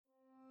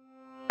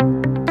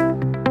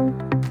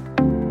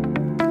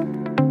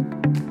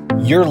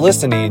You're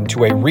listening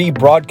to a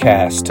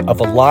rebroadcast of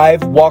a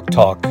live walk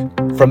talk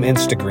from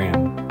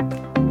Instagram.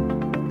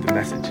 The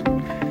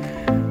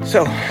message.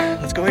 So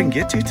let's go ahead and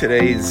get to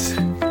today's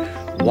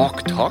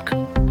walk talk.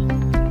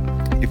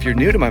 If you're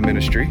new to my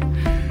ministry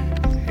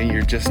and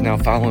you're just now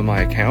following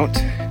my account,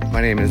 my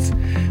name is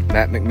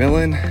Matt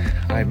McMillan.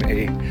 I'm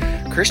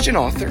a Christian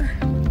author.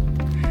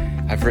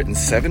 I've written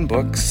 7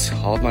 books.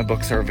 All of my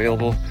books are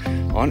available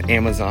on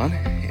Amazon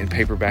in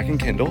paperback and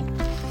Kindle.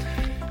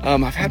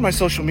 I've had my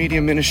social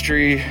media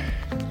ministry,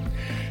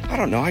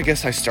 I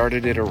guess I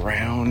started it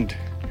around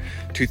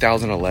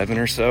 2011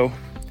 or so.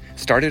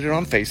 Started it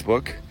on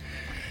Facebook.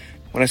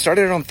 When I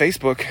started it on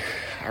Facebook,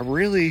 I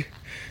really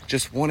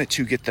just wanted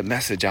to get the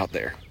message out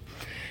there.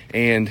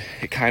 And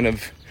it kind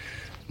of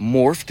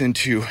morphed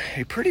into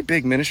a pretty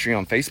big ministry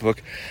on Facebook.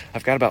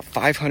 I've got about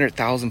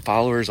 500,000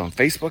 followers on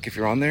Facebook. If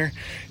you're on there,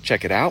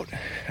 check it out.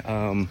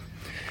 And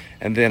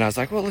then I was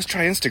like, well, let's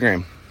try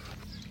Instagram.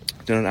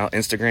 Now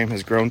Instagram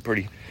has grown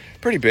pretty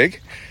big.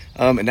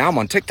 And now I'm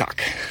on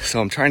TikTok.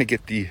 So I'm trying to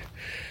get the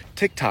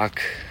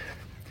TikTok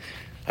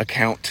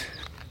account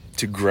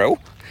to grow.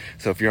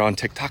 So if you're on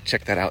TikTok,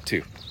 check that out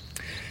too.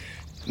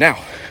 Now,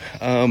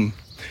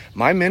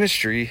 my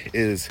ministry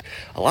is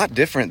a lot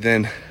different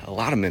than a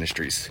lot of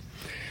ministries.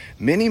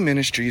 Many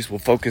ministries will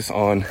focus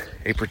on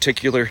a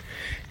particular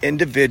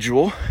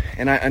individual,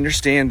 and I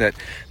understand that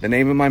the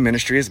name of my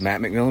ministry is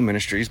Matt McMillan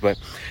Ministries, but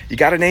you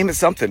got to name it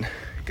something.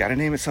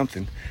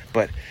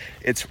 But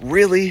it's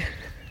really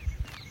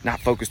not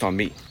focused on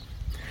me.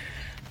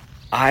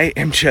 I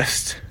am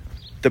just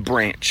the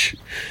branch.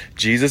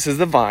 Jesus is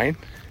the vine.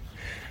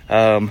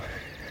 I'm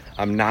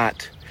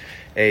not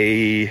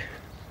a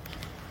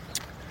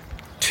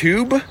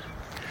tube.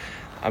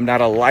 I'm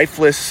not a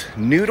lifeless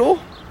noodle.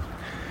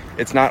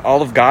 It's not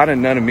all of God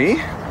and none of me.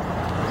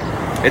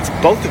 It's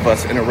both of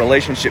us in a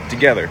relationship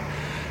together.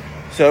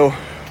 So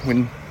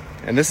and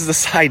this is a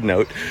side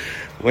note,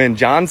 when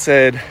John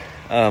said,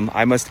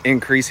 I must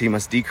increase, he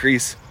must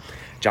decrease,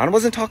 John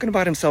wasn't talking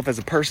about himself as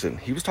a person.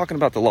 He was talking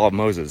about the law of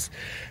Moses.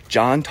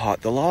 John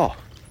taught the law.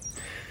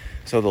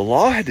 So the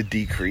law had to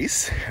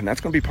decrease, and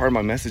that's going to be part of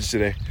my message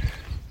today.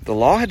 The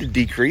law had to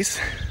decrease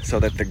so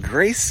that the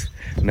grace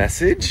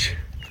message,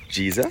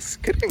 Jesus,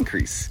 could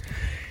increase.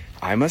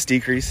 I must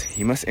decrease,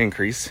 he must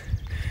increase.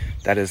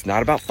 That is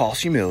not about false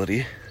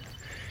humility.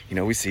 You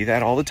know, we see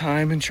that all the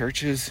time in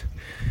churches.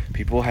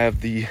 People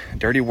have the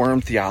dirty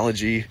worm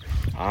theology.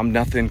 I'm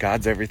nothing,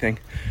 God's everything.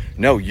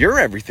 No, you're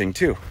everything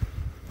too.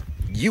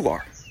 You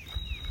are.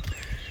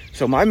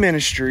 So my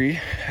ministry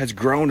has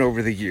grown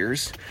over the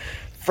years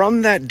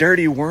from that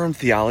dirty worm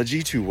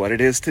theology to what it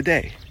is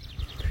today.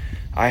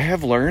 I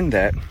have learned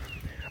that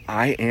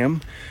I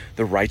am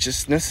the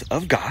righteousness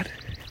of God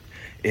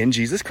in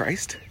Jesus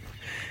Christ.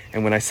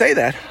 And when I say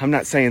that, I'm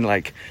not saying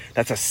like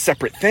that's a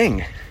separate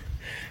thing.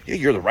 Yeah,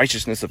 you're the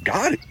righteousness of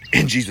God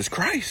in Jesus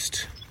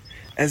Christ.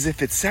 As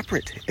if it's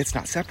separate. It's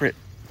not separate.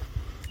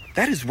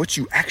 That is what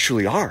you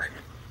actually are.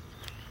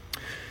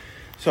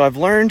 So I've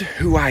learned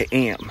who I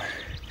am.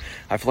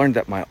 I've learned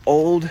that my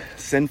old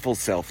sinful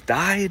self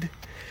died.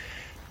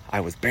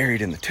 I was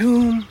buried in the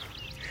tomb.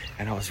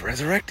 And I was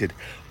resurrected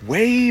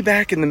way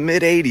back in the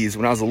mid-'80s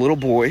when I was a little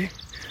boy,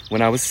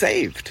 when I was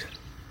saved.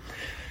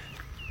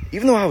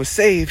 Even though I was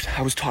saved,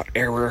 I was taught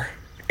error.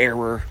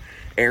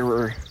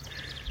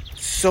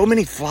 So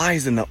many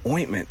flies in the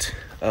ointment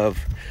of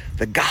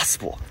the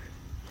gospel.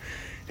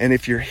 And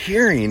if you're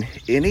hearing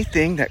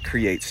anything that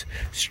creates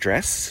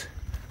stress,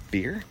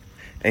 fear,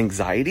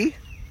 anxiety,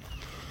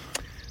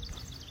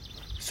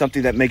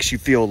 something that makes you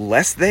feel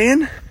less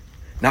than,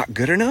 not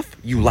good enough,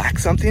 you lack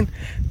something,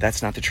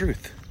 that's not the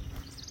truth.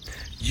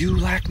 You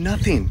lack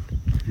nothing.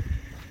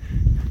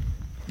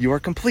 You are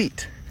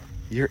complete.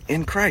 You're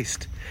in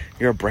Christ.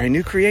 You're a brand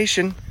new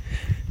creation.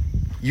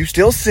 You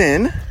still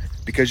sin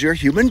because you're a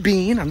human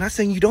being. I'm not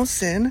saying you don't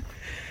sin,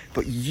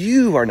 but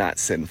you are not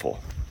sinful.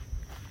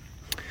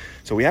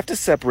 So we have to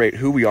separate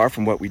who we are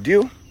from what we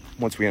do.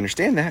 Once we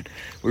understand that,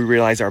 we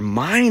realize our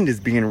mind is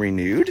being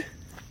renewed,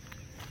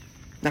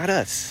 not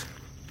us.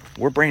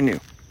 We're brand new.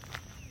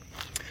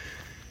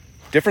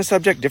 Different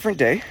subject, different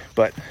day,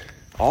 but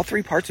all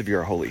 3 parts of you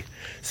are holy: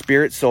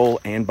 spirit, soul,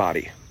 and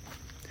body.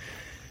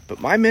 But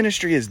my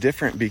ministry is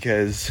different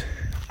because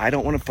I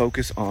don't want to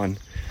focus on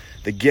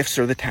the gifts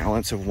or the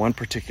talents of one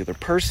particular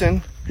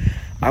person.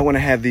 I want to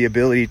have the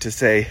ability to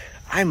say,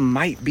 I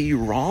might be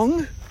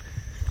wrong.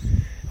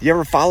 You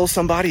ever follow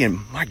somebody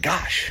and my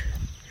gosh,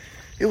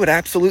 it would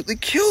absolutely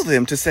kill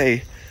them to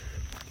say,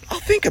 I'll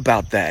think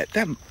about that.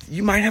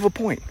 You might have a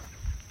point.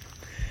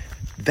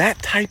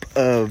 That type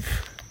of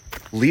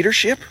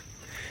leadership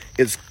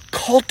is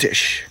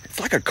cultish. It's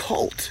like a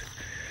cult.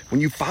 When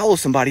you follow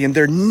somebody and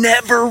they're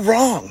never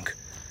wrong.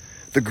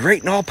 The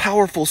great and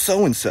all-powerful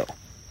so-and-so.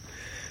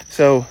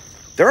 So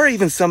there are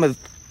even some of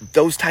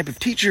those type of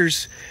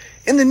teachers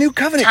in the New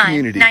Covenant Time,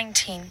 community.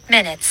 19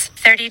 minutes,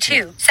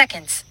 32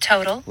 seconds.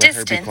 Total Let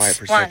her be quiet distance,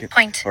 for a second,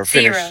 or 1.0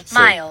 finish, so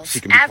miles. she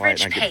can be quiet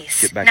Average and I can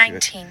pace, get back to it.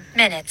 19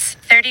 minutes,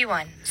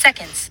 31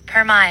 seconds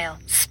per mile.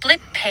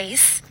 Split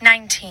pace,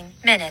 19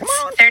 minutes,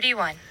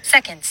 31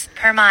 seconds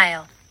per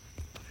mile.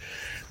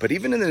 But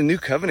even in the New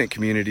Covenant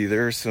community,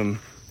 there are some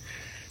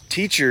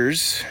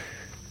teachers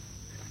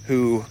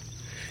who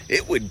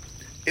it would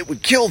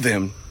kill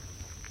them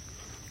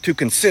to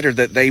consider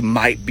that they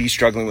might be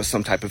struggling with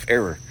some type of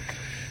error.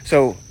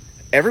 So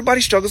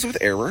everybody struggles with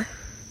error.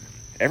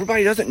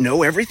 Everybody doesn't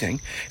know everything,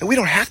 and we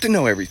don't have to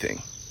know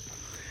everything.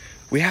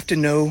 We have to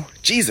know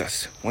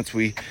Jesus. Once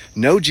we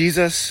know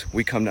Jesus,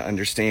 we come to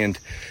understand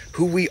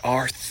who we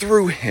are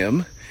through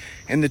him,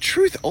 and the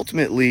truth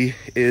ultimately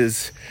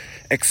is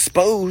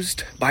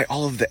exposed by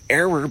all of the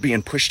error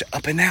being pushed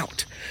up and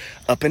out.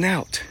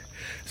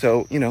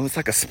 So, it's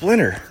like a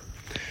splinter.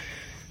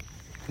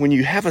 When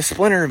you have a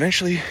splinter,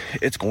 eventually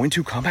it's going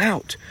to come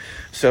out.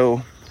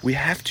 So we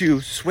have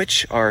to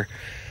switch our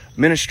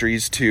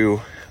ministries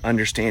to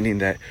understanding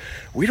that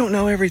we don't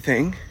know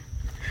everything.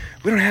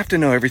 We don't have to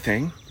know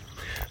everything.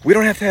 We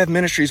don't have to have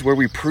ministries where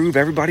we prove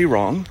everybody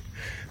wrong.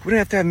 We don't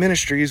have to have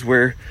ministries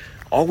where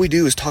all we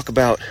do is talk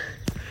about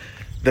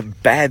the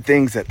bad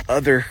things that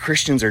other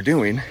Christians are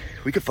doing.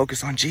 We could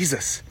focus on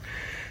Jesus.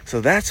 So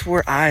that's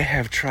where I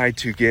have tried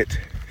to get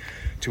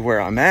to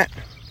where I'm at.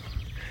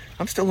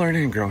 I'm still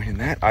learning and growing in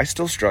that. I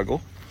still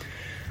struggle,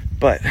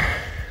 but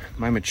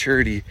my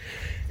maturity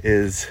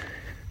is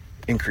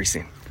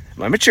increasing.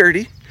 My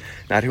maturity,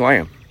 not who I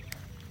am.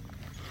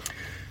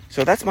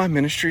 So that's my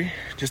ministry,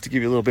 just to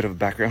give you a little bit of a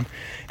background.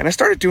 And I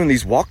started doing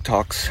these walk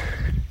talks.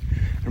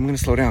 I'm going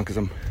to slow down because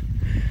I'm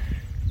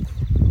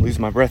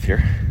losing my breath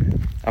here.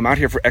 I'm out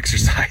here for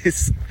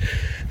exercise.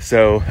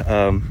 So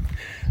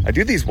I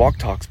do these walk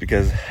talks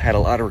because I had a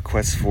lot of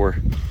requests for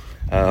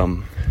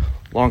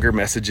longer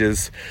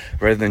messages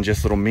rather than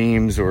just little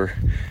memes or,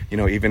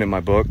 even in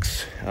my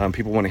books.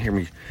 People want to hear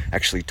me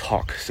actually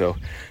talk. So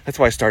that's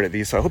why I started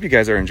these. So I hope you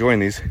guys are enjoying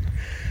these.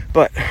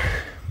 But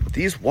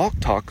these walk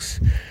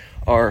talks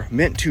are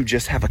meant to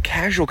just have a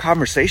casual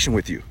conversation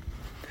with you.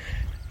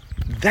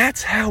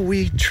 That's how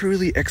we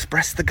truly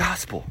express the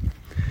gospel.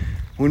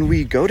 When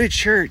we go to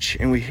church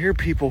and we hear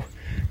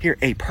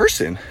a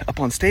person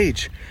up on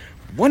stage,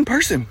 one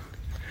person's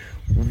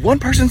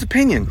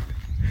opinion.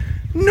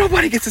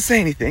 Nobody gets to say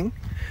anything.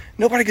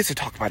 Nobody gets to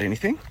talk about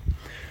anything.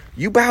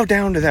 You bow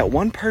down to that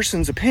one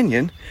person's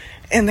opinion,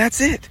 and that's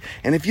it.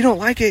 And if you don't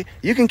like it,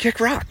 you can kick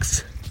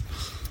rocks.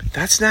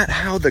 That's not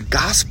how the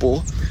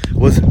gospel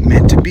was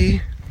meant to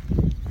be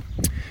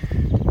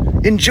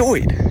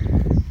enjoyed.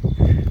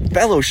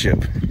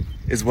 Fellowship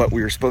is what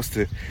we were supposed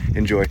to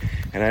enjoy.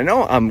 And I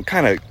know I'm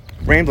kind of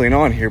rambling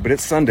on here, but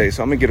it's Sunday,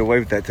 so I'm going to get away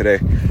with that today.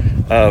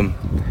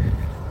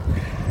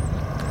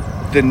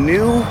 The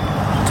new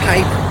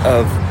type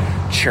of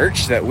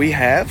church that we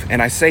have,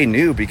 and I say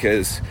new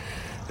because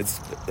it's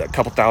a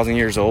couple thousand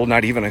years old,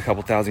 not even a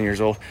couple thousand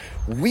years old.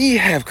 We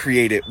have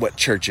created what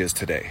church is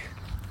today.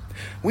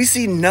 We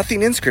see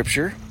nothing in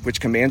Scripture which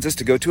commands us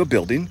to go to a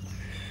building.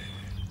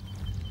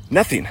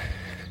 Nothing.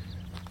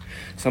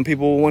 Some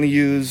people want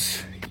to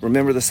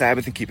remember the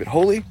Sabbath and keep it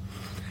holy.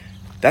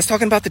 That's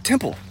talking about the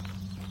temple.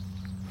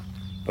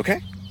 Okay?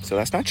 So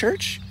that's not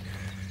church.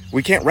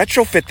 We can't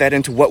retrofit that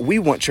into what we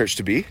want church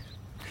to be.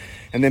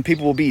 And then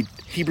people will be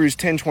Hebrews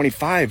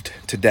 10:25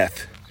 to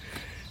death.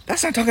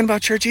 That's not talking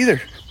about church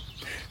either.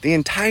 The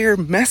entire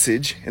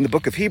message in the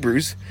book of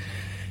Hebrews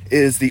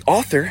is the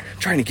author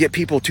trying to get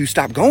people to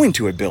stop going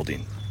to a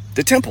building,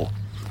 the temple.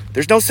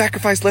 There's no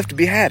sacrifice left to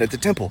be had at the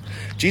temple.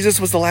 Jesus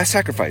was the last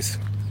sacrifice.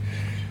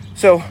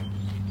 So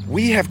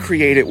we have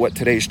created what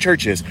today's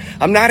church is.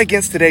 I'm not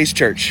against today's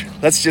church.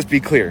 Let's just be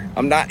clear.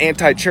 I'm not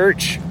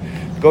anti-church.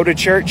 Go to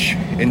church,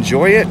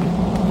 enjoy it.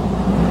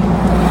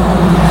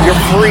 You're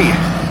free.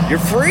 You're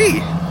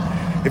free.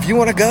 If you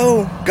want to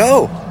go,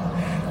 go.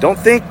 Don't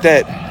think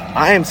that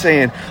I am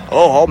saying,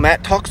 all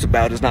Matt talks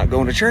about is not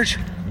going to church.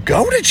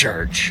 Go to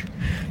church.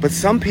 But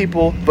some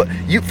people,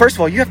 first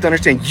of all, you have to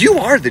understand you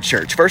are the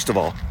church, first of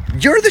all.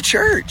 You're the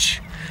church.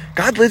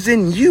 God lives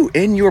in you,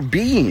 in your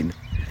being.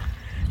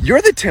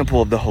 You're the temple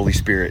of the Holy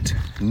Spirit,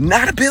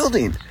 not a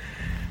building.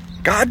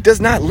 God does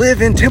not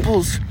live in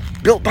temples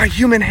built by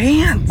human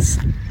hands.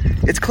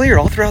 It's clear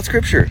all throughout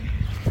Scripture.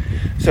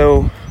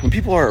 So when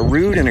people are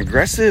rude and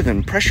aggressive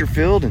and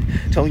pressure-filled and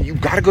telling you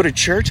got to go to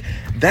church,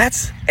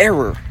 that's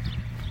error.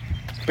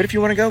 But if you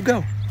want to go,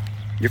 go.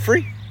 You're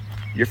free.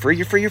 You're free,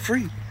 you're free, you're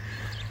free.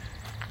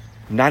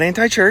 I'm not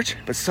anti-church,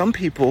 but some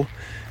people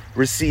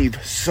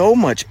receive so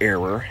much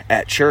error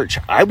at church,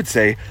 I would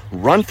say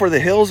run for the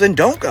hills and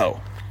don't go.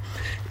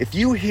 If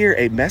you hear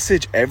a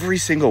message every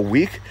single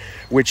week,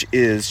 which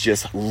is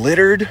just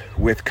littered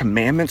with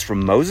commandments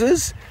from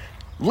Moses,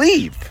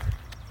 leave.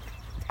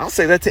 I'll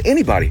say that to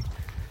anybody.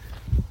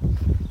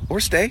 Or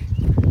stay.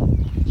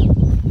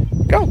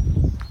 Go.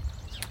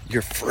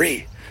 You're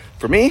free.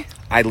 For me,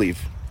 I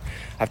leave.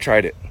 I've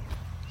tried it.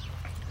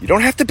 You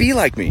don't have to be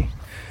like me.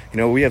 You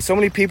know, we have so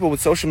many people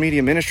with social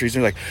media ministries.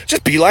 They're like,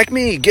 just be like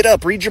me. Get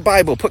up, read your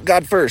Bible, put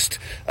God first,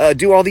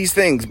 do all these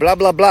things, blah,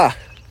 blah, blah.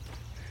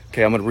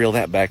 Okay, I'm going to reel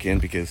that back in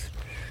because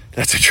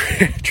that's a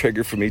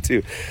trigger for me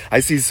too. I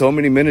see so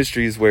many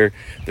ministries where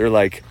they're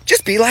like,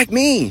 just be like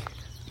me.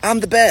 I'm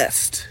the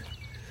best.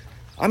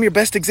 I'm your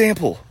best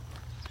example.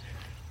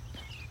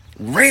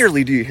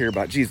 Rarely do you hear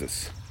about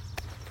Jesus.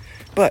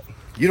 But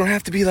you don't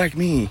have to be like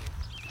me.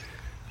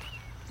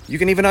 You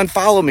can even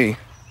unfollow me.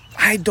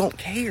 I don't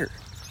care.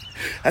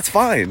 That's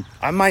fine.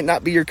 I might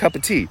not be your cup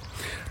of tea.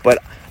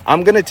 But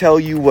I'm going to tell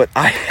you what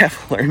I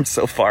have learned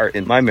so far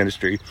in my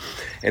ministry.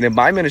 And in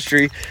my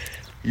ministry,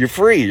 you're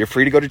free. You're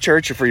free to go to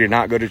church. You're free to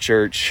not go to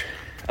church.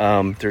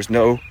 There's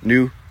no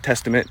New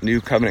Testament,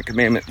 New Covenant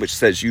commandment which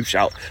says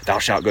thou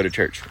shalt go to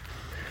church.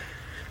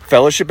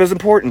 Fellowship is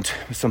important.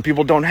 Some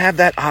people don't have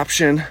that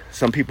option.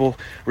 Some people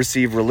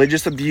receive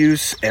religious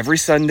abuse every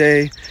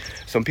Sunday.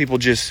 Some people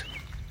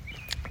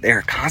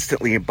they're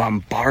constantly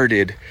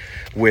bombarded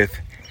with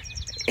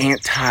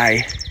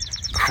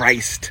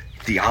anti-Christ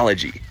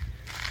theology.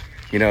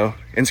 You know,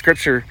 in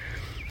Scripture,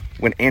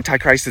 when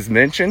Antichrist is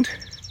mentioned,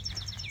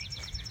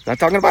 it's not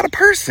talking about a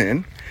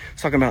person.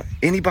 It's talking about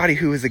anybody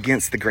who is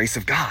against the grace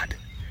of God.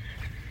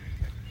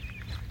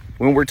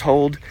 When we're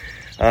told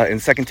in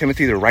 2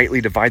 Timothy to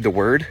rightly divide the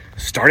word,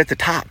 start at the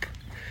top.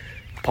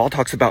 Paul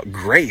talks about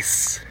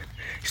grace.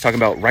 He's talking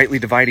about rightly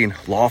dividing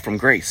law from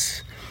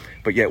grace.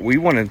 But yet we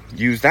want to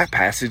use that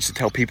passage to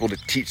tell people to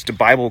teach the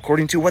Bible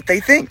according to what they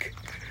think.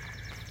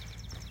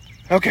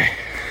 Okay.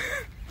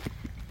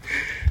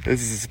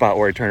 This is the spot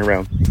where I turn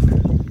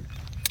around.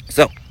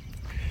 So,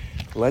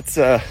 let's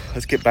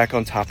get back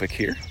on topic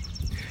here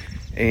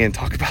and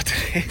talk about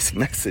today's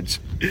message.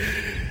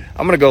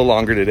 I'm gonna go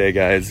longer today,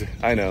 guys.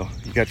 I know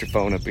you got your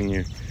phone up in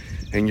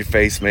your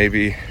face,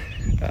 maybe.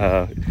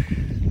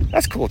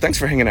 That's cool. Thanks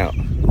for hanging out,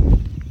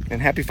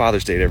 and happy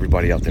Father's Day to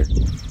everybody out there.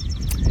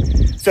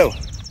 So,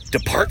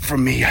 depart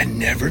from me. I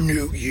never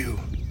knew you.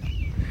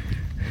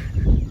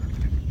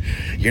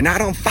 You're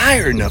not on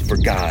fire enough for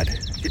God.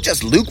 You're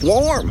just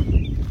lukewarm.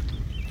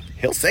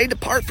 He'll say,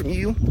 depart from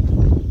you.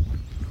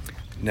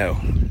 No,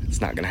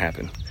 it's not gonna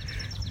happen.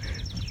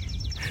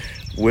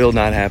 Will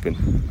not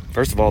happen.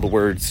 First of all, the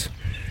words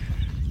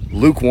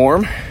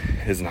lukewarm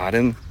is not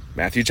in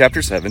Matthew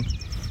chapter 7.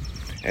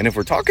 And if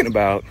we're talking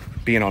about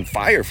being on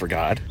fire for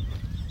God,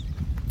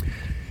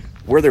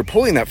 where they're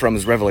pulling that from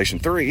is Revelation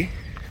 3.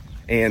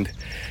 And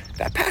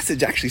that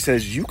passage actually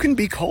says you can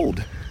be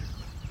cold.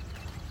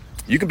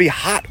 You can be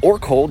hot or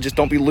cold, just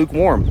don't be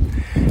lukewarm.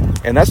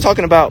 And that's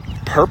talking about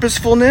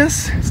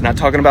purposefulness. It's not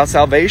talking about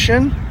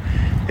salvation.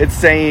 It's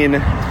saying,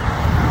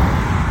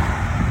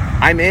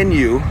 I'm in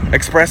you,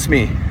 express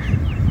me.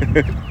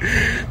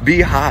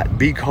 Be hot,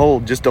 be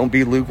cold, just don't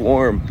be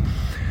lukewarm.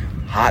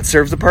 Hot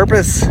serves a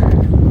purpose,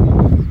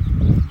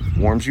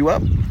 warms you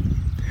up.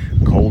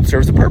 Cold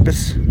serves a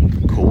purpose,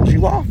 cools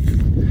you off.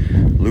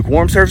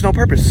 Lukewarm serves no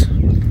purpose.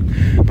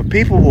 But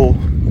people will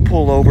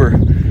pull over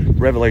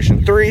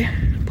Revelation 3,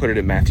 put it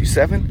in Matthew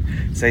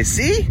 7, say,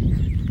 see?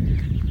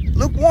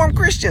 Lukewarm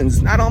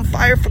Christians, not on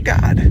fire for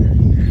God.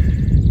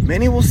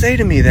 Many will say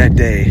to me that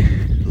day,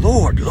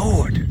 Lord,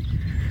 Lord,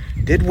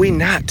 did we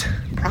not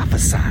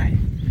prophesy?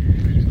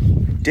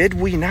 Did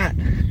we not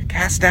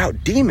cast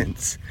out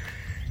demons?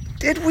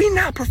 Did we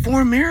not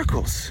perform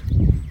miracles?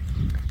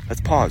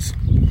 Let's pause.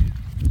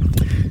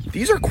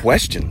 These are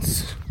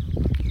questions.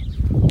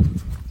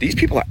 These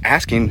people are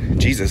asking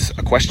Jesus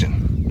a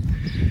question.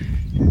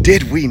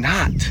 Did we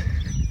not?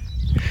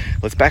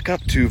 Let's back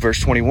up to verse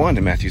 21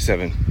 in Matthew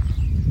 7.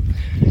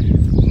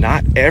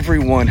 Not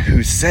everyone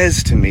who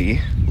says to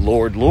me,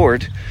 Lord,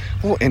 Lord,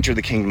 will enter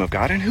the kingdom of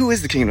God. And who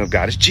is the kingdom of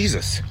God? It's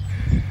Jesus.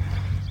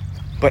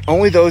 But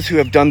only those who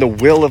have done the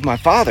will of my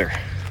Father.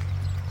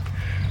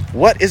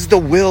 What is the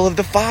will of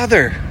the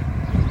Father?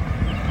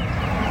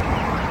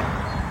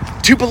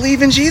 To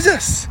believe in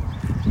Jesus.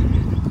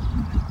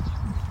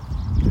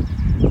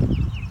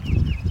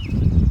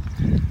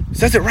 It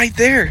says it right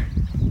there.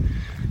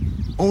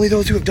 Only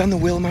those who have done the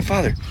will of my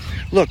Father.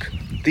 Look,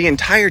 the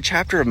entire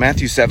chapter of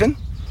Matthew 7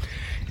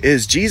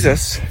 is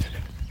Jesus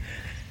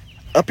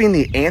upping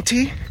the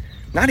ante.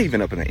 Not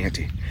even upping the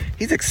ante.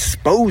 He's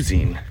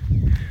exposing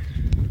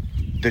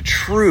the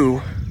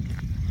true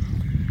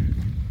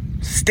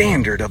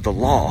standard of the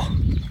law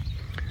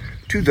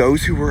to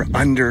those who were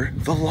under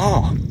the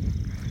law.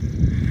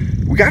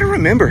 We got to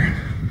remember,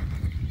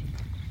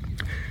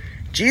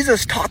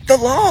 Jesus taught the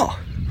law.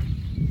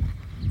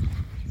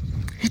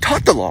 He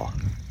taught the law.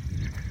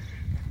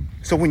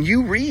 So when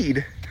you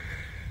read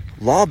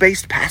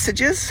law-based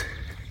passages,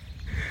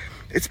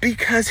 it's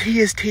because he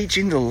is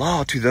teaching the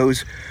law to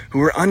those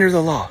who are under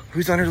the law.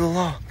 Who's under the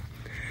law?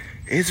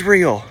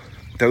 Israel.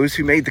 Those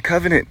who made the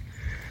covenant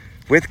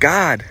with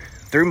God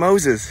through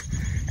Moses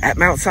at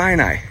Mount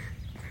Sinai.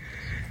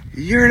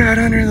 You're not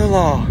under the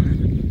law.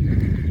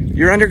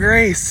 You're under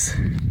grace.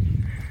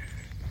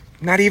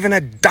 Not even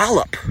a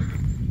dollop.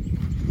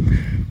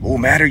 Oh,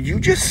 Matt, are you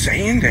just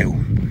saying that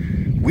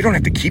we don't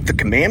have to keep the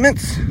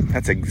commandments?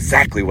 That's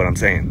exactly what I'm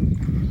saying.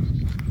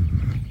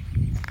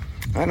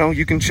 I know,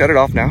 you can shut it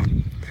off now.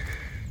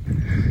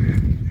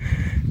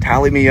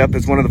 Tally me up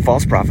as one of the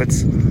false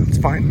prophets. It's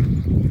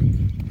fine.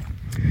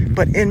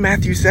 But in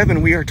Matthew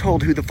 7, we are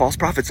told who the false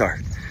prophets are.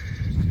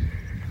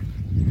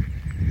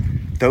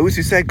 Those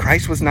who said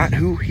Christ was not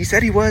who he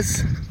said he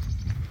was.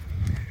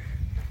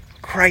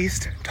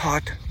 Christ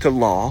taught the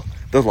law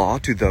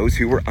to those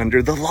who were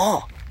under the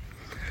law.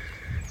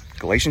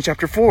 Galatians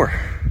chapter 4.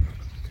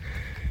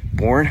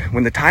 Born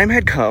when the time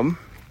had come,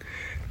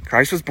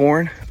 Christ was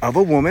born of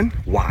a woman.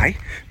 Why?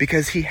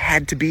 Because he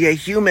had to be a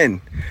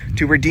human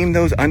to redeem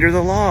those under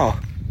the law.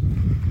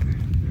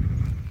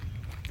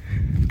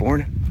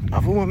 Born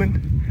of a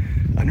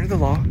woman under the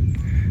law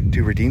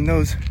to redeem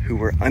those who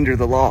were under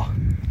the law.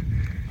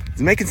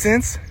 Is it making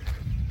sense?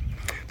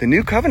 The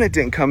new covenant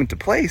didn't come into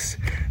place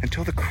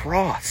until the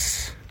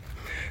cross.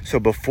 So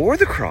before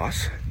the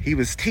cross, he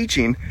was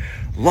teaching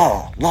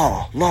law.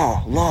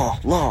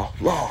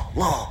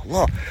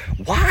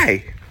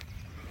 Why?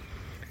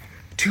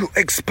 To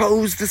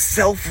expose the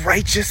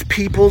self-righteous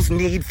people's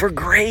need for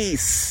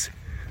grace.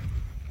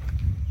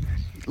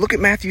 Look at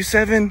Matthew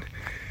 7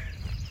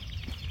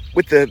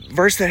 with the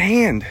verse at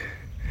hand.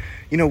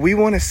 You know, we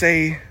want to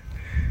say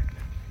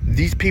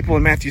these people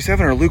in Matthew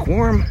 7 are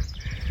lukewarm,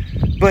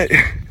 but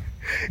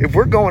if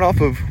we're going off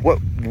of what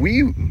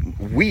we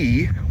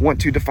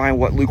want to define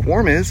what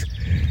lukewarm is,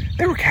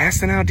 they were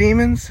casting out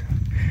demons.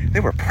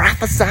 They were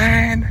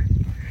prophesying.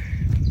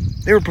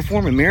 They were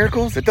performing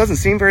miracles. It doesn't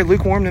seem very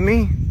lukewarm to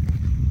me.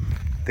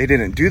 They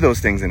didn't do those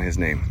things in his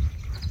name.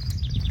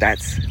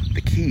 That's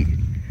the key.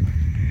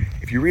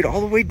 If you read all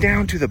the way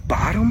down to the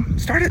bottom,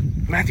 start at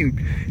Matthew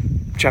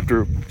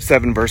chapter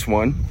 7, verse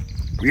 1.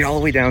 Read all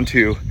the way down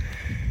to,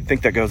 I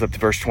think that goes up to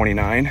verse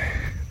 29.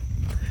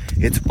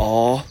 It's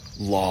all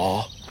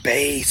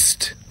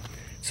law-based.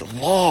 It's a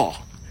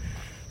law.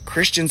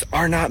 Christians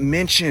are not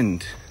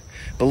mentioned.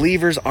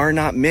 Believers are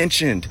not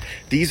mentioned.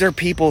 These are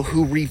people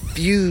who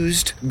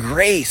refused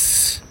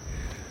grace.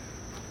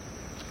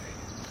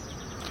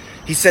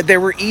 He said they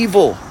were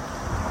evil.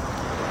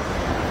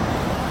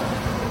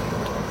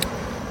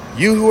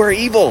 You who are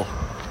evil.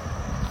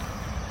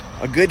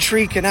 A good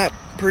tree cannot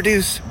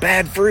produce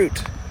bad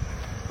fruit.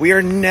 We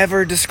are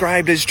never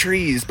described as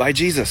trees by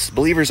Jesus.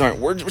 Believers aren't.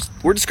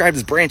 We're described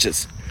as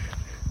branches.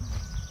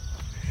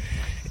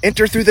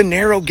 Enter through the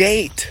narrow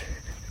gate.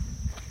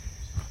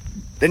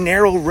 The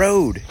narrow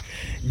road.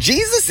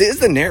 Jesus is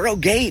the narrow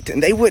gate,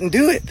 and they wouldn't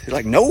do it. They're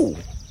like, no,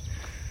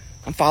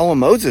 I'm following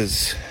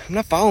Moses. I'm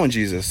not following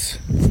Jesus.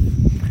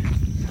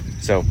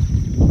 So,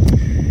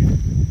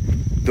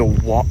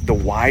 the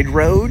wide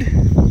road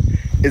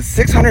is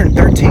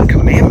 613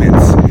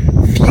 commandments.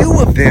 Few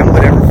of them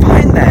would ever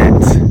find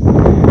that.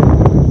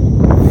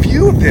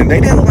 Few of them.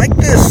 They didn't like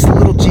this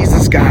little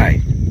Jesus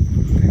guy.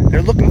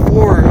 They're looking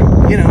for,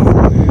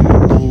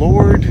 the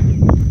Lord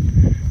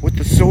with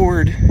the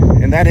sword.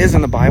 And that is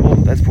in the Bible.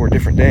 That's for a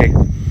different day.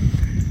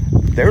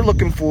 They're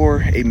looking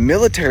for a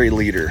military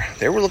leader.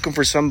 They were looking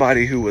for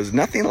somebody who was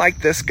nothing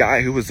like this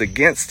guy, who was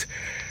against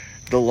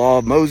the law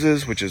of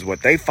Moses, which is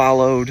what they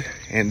followed,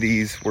 and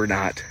these were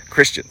not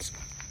Christians.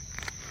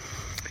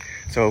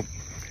 So,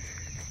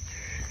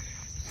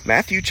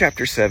 Matthew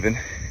chapter 7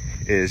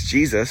 is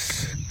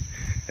Jesus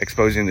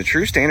exposing the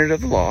true standard of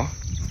the law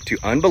to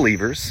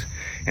unbelievers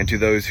and to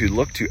those who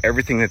look to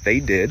everything that they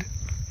did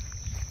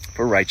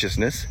for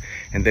righteousness,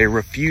 and they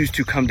refuse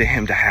to come to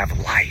him to have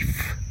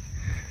life.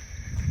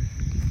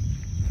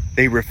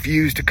 They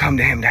refuse to come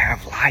to him to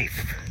have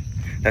life.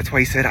 That's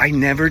why he said, I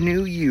never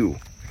knew you.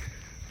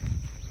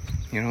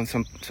 And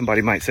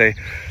somebody might say,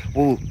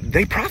 well,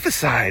 they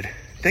prophesied.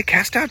 They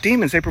cast out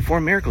demons. They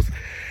performed miracles.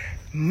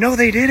 No,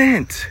 they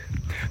didn't.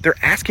 They're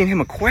asking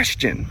him a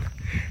question.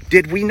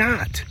 Did we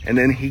not? And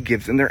then he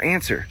gives them their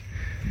answer.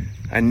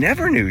 I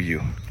never knew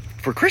you.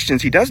 For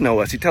Christians, he does know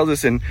us. He tells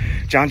us in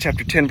John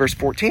chapter 10, verse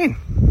 14.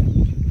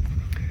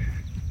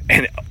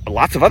 And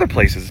lots of other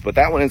places, but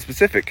that one in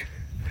specific.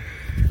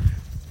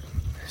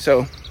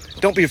 So,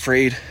 don't be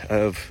afraid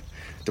of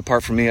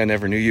depart from me, I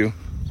never knew you.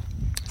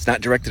 It's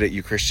not directed at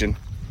you, Christian.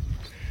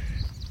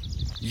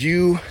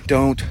 You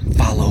don't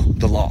follow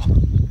the law.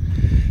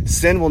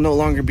 Sin will no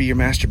longer be your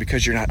master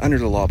because you're not under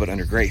the law, but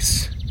under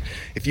grace.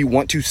 If you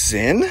want to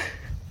sin,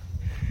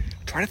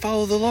 try to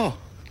follow the law.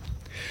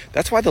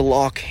 That's why the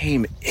law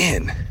came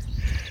in,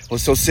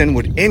 was so sin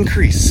would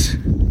increase.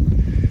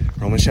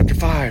 Romans chapter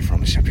 5,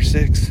 Romans chapter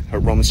 6, or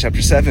Romans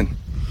chapter 7.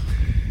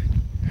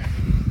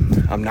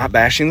 I'm not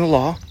bashing the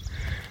law.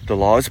 The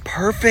law is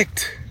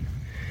perfect.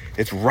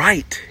 It's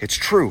right. It's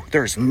true.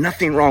 There is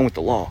nothing wrong with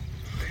the law.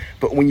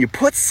 But when you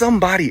put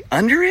somebody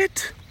under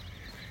it,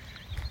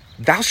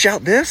 thou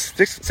shalt this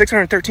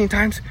 613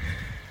 times,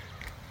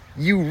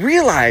 you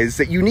realize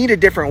that you need a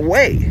different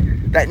way.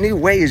 That new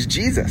way is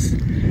Jesus.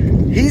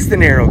 He's the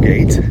narrow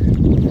gate.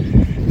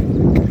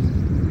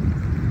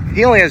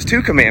 He only has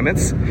 2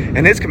 commandments,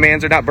 and his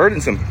commands are not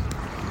burdensome.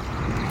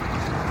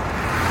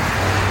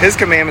 His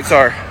commandments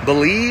are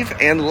believe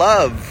and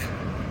love.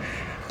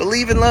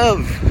 Believe and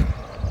love.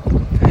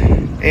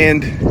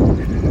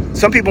 And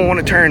some people want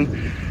to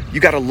turn You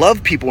got to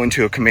love people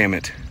into a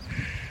commandment.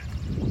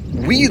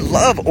 We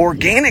love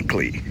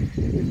organically.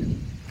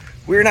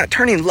 We're not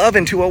turning love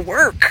into a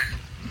work.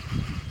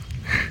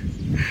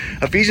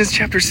 Ephesians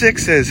chapter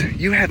 6 says,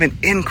 you have an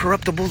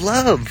incorruptible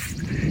love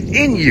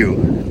in you,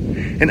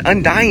 an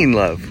undying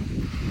love.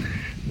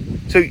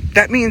 So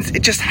that means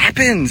it just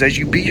happens as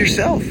you be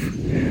yourself.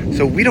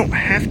 So we don't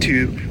have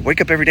to wake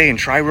up every day and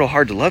try real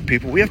hard to love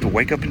people. We have to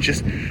wake up and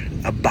just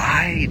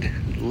abide,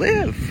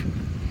 live.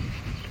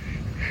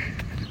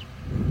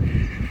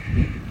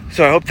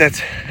 So I hope that's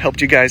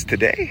helped you guys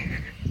today.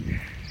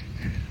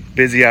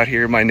 Busy out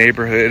here in my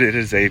neighborhood. It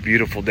is a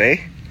beautiful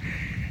day.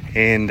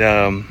 And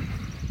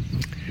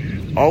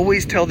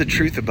always tell the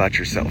truth about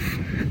yourself.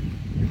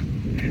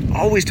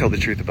 Always tell the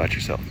truth about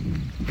yourself.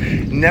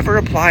 Never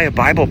apply a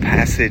Bible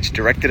passage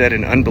directed at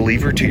an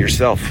unbeliever to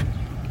yourself.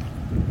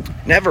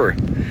 Never.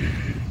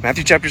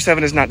 Matthew chapter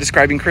 7 is not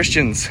describing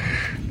Christians.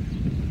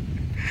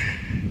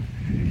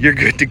 You're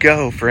good to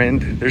go,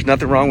 friend. There's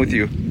nothing wrong with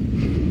you.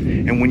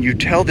 And when you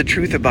tell the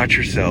truth about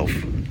yourself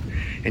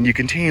and you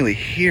continually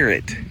hear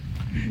it,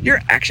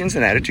 your actions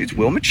and attitudes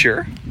will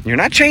mature. You're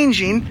not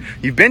changing.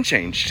 You've been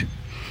changed.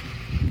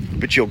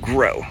 But you'll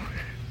grow.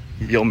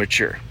 You'll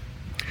mature.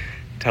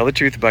 Tell the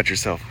truth about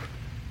yourself.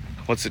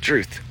 What's the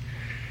truth?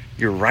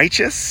 You're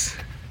righteous.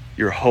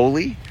 You're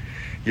holy.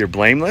 You're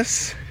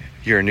blameless.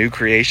 You're a new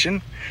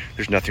creation.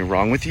 There's nothing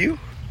wrong with you.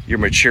 You're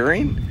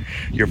maturing.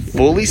 You're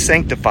fully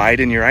sanctified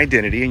in your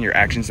identity, and your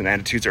actions and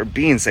attitudes are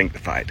being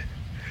sanctified.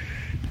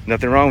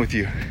 Nothing wrong with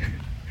you.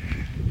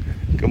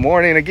 Good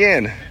morning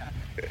again.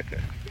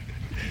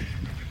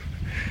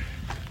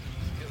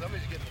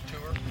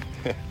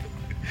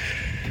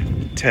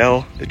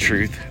 Tell the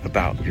truth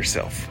about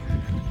yourself.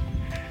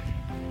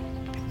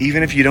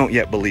 Even if you don't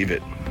yet believe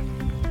it,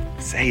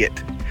 say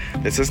it.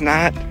 This is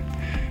not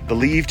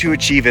believe to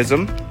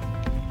achieveism.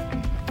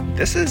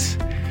 This is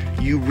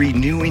you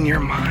renewing your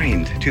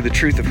mind to the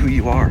truth of who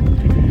you are.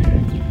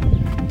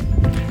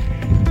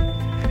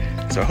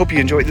 So I hope you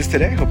enjoyed this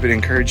today. I hope it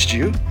encouraged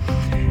you.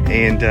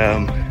 And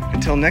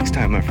until next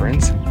time, my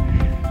friends,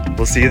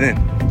 we'll see you then.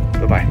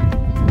 Bye-bye.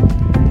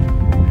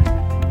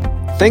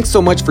 Thanks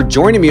so much for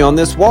joining me on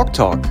this Walk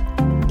Talk.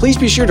 Please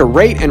be sure to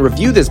rate and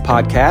review this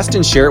podcast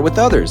and share it with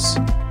others.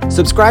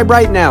 Subscribe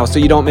right now so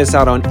you don't miss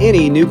out on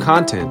any new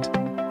content.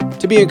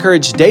 To be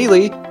encouraged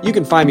daily, you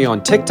can find me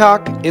on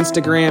TikTok,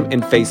 Instagram,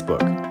 and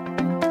Facebook.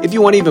 If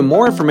you want even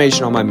more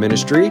information on my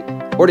ministry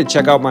or to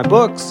check out my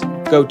books,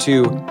 go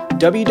to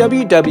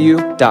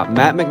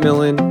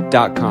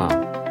www.mattmcmillan.com.